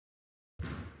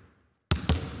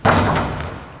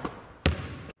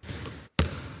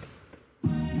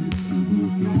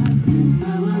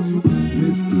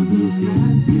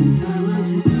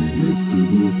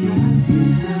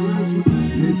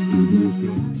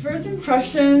First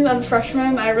impressions of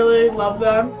freshmen, I really love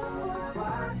them.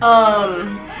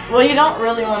 Well, you don't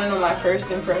really want to know my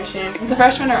first impression. The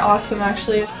freshmen are awesome,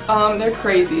 actually. They're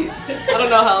crazy. I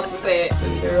don't know how else to say it.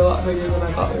 They're a lot bigger than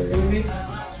I thought they were going to be.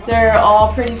 They're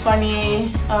all pretty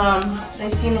funny. They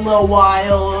seem a little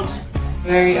wild.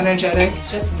 Very energetic.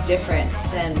 It's just different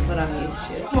than what I'm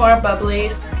used to. More bubbly.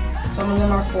 Some of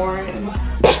them are foreign,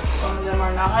 some of them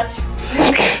are not.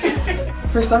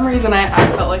 For some reason, I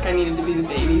felt like I needed to be the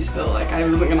baby still. Like, I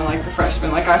wasn't gonna like the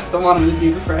freshmen. Like, I still wanted to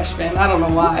be the freshman. I don't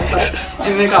know why, but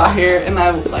and they got here, and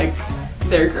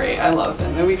they're great. I love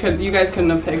them, and you guys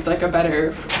couldn't have picked like a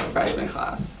better freshman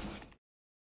class.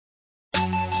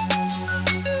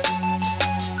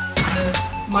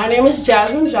 My name is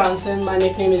Jasmine Johnson. My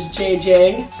nickname is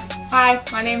JJ. Hi,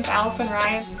 my name's Allison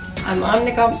Ryan. I'm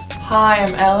Annika. Hi,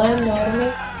 I'm Ellen. Know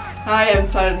me? Hi, I'm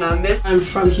Sarah Hernandez. I'm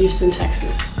from Houston,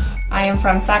 Texas. I am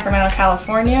from Sacramento,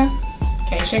 California.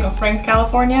 Okay, Shingle Springs,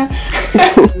 California.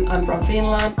 I'm from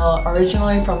Finland.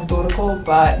 Originally from Turku,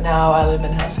 but now I live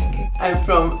in Helsinki. I'm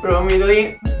from Rome,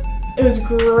 Italy. It was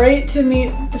great to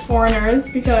meet the foreigners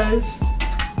because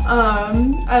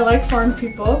I like foreign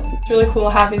people. It's really cool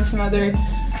having some other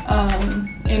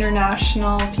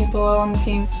international people on the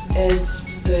team.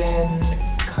 It's been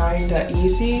kinda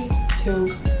easy to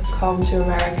come to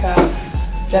America.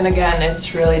 Then again,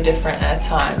 it's really different at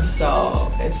times,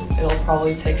 so it'll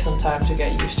probably take some time to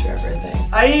get used to everything.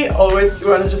 I always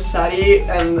wanted to study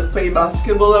and play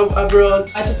basketball abroad.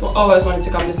 I just always wanted to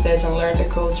come to the States and learn the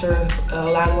culture,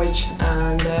 language,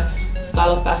 and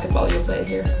style of basketball you play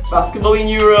here. Basketball in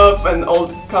Europe and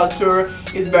old culture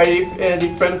is very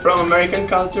different from American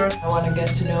culture. I want to get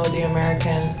to know the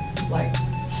American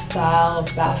style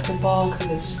of basketball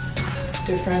because it's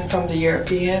different from the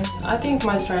European. I think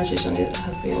my transition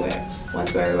went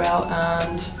very well,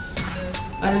 and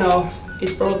I don't know,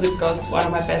 it's probably because one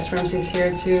of my best friends is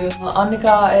here too.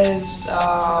 Annika is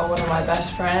one of my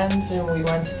best friends, and we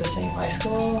went to the same high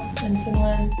school in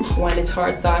Finland. When it's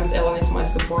hard times, Ellen is my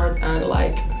support and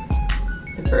like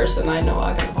the person I know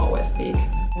I can always speak.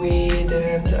 We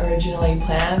didn't originally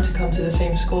plan to come to the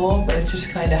same school, but it just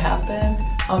kind of happened.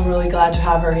 I'm really glad to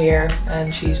have her here,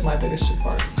 and she's my biggest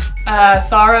support.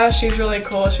 Sarah, she's really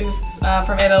cool. She's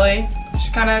from Italy.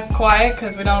 She's kind of quiet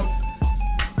because we don't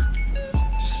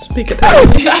speak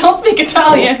Italian. I don't speak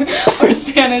Italian or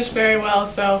Spanish very well,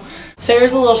 so.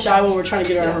 Sarah's a little shy when we're trying to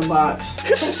get her out of her box.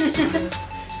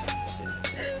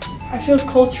 I feel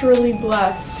culturally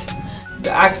blessed.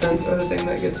 The accents are the thing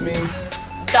that gets me.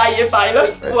 Calle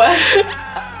pilots. What?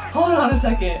 Hold on a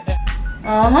second.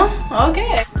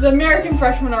 Okay. The American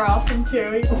freshmen are awesome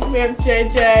too. We have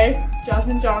JJ,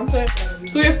 Jasmine Johnson.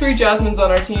 So we have 3 Jasmines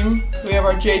on our team. We have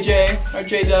our JJ, our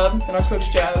J-Dub, and our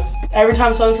Coach Jazz. Every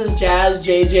time someone says Jazz,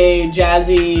 JJ,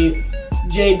 Jazzy,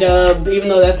 J-Dub, even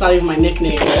though that's not even my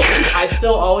nickname, I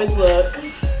still always look.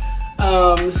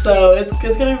 So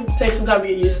it's gonna take some time to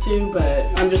get used to, but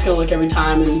I'm just gonna look every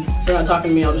time, and if they're not talking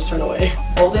to me, I'll just turn away.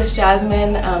 Oldest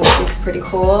Jasmine, she's pretty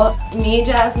cool. Me,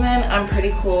 Jasmine, I'm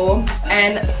pretty cool.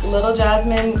 And little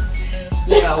Jasmine,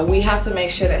 you know, we have to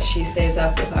make sure that she stays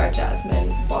up with our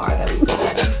Jasmine bar that we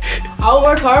set. I'll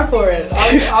work hard for it.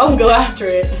 I'll go after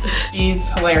it. She's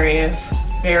hilarious,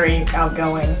 very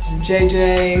outgoing.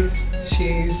 JJ,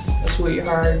 she's a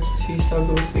sweetheart. She's so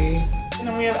goofy. And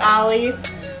then we have Allie.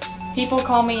 People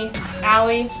call me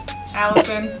Allie,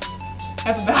 Allison.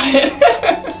 That's about it.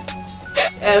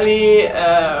 Ellie,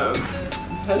 I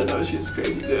don't know, she's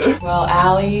crazy too. Well,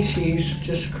 Allie, she's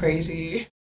just crazy.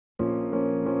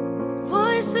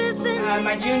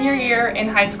 My junior year in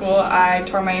high school, I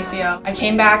tore my ACL. I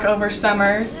came back over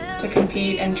summer to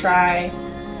compete and try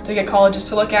to get colleges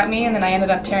to look at me, and then I ended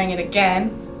up tearing it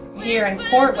again. Here in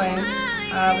Portland,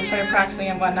 we started practicing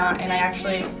and whatnot, and I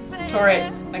actually tore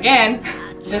it again.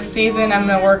 This season I'm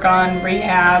gonna work on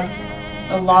rehab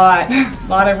a lot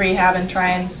of rehab and try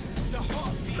and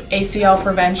ACL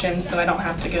prevention so I don't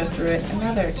have to go through it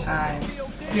another time.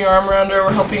 Putting our arm around her,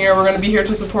 we're helping her, we're going to be here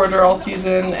to support her all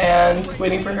season and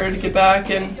waiting for her to get back,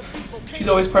 and she's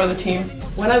always part of the team.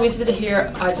 When I visited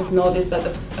here, I just noticed that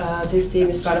this team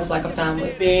is kind of like a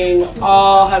family. Being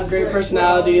all have great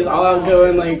personalities, all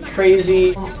outgoing, like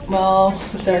crazy. Well,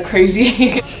 they're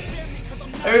crazy.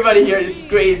 Everybody here is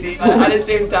crazy, but at the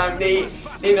same time they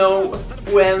know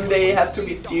when they have to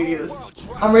be serious.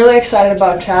 I'm really excited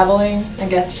about traveling and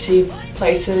get to see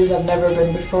places I've never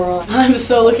been before. I'm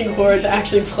so looking forward to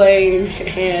actually playing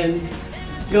and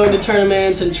going to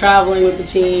tournaments and traveling with the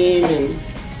team and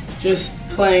just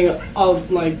playing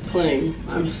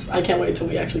I can't wait till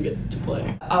we actually get to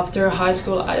play. After high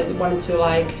school, I wanted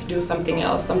to do something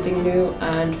else, something new,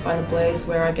 and find a place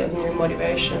where I get new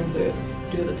motivation to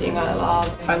do the thing I love.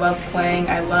 If I love playing,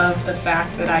 I love the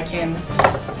fact that I can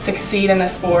succeed in a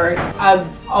sport. I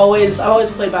always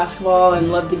played basketball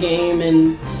and loved the game,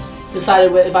 and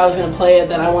decided if I was going to play it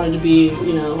that I wanted to be,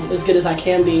 as good as I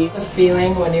can be. The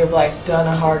feeling when you've done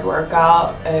a hard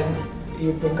workout and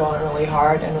you've been going really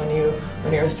hard, and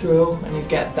when you're through and you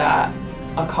get that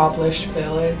accomplished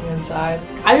feeling inside.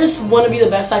 I just want to be the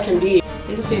best I can be.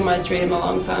 This has been my dream a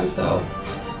long time, so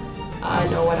I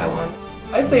know what I want.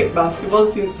 I played basketball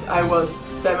since I was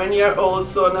 7 years old,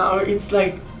 so now it's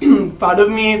part of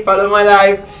me, part of my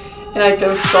life, and I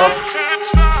can't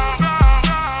stop.